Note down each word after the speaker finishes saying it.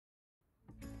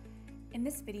In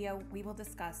this video, we will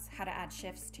discuss how to add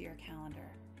shifts to your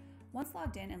calendar. Once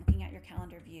logged in and looking at your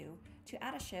calendar view, to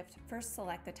add a shift, first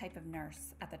select the type of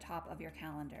nurse at the top of your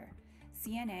calendar: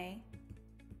 CNA,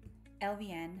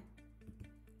 LVN,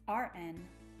 RN,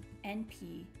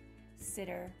 NP,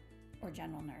 sitter, or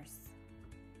general nurse.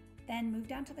 Then move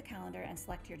down to the calendar and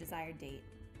select your desired date.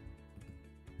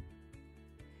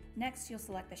 Next, you'll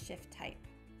select the shift type.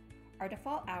 Our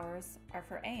default hours are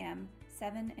for AM,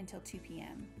 7 until 2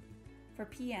 p.m., for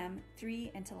PM,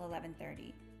 3 until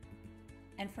 11:30,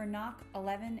 and for NOC,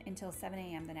 11 until 7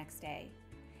 a.m. the next day.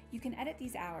 You can edit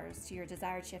these hours to your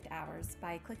desired shift hours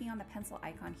by clicking on the pencil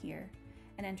icon here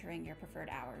and entering your preferred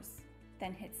hours.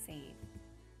 Then hit Save.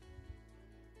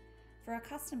 For a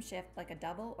custom shift like a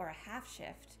double or a half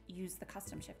shift, use the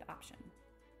Custom Shift option.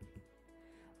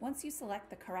 Once you select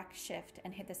the correct shift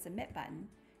and hit the Submit button,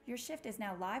 your shift is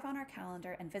now live on our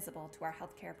calendar and visible to our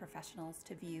healthcare professionals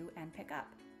to view and pick up.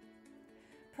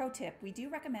 Pro tip, we do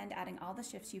recommend adding all the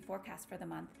shifts you forecast for the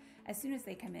month as soon as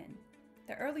they come in.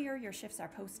 The earlier your shifts are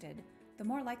posted, the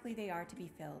more likely they are to be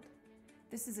filled.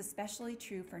 This is especially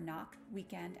true for NOC,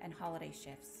 weekend, and holiday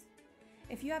shifts.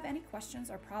 If you have any questions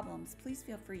or problems, please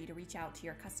feel free to reach out to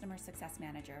your Customer Success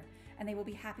Manager, and they will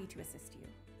be happy to assist you.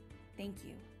 Thank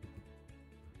you.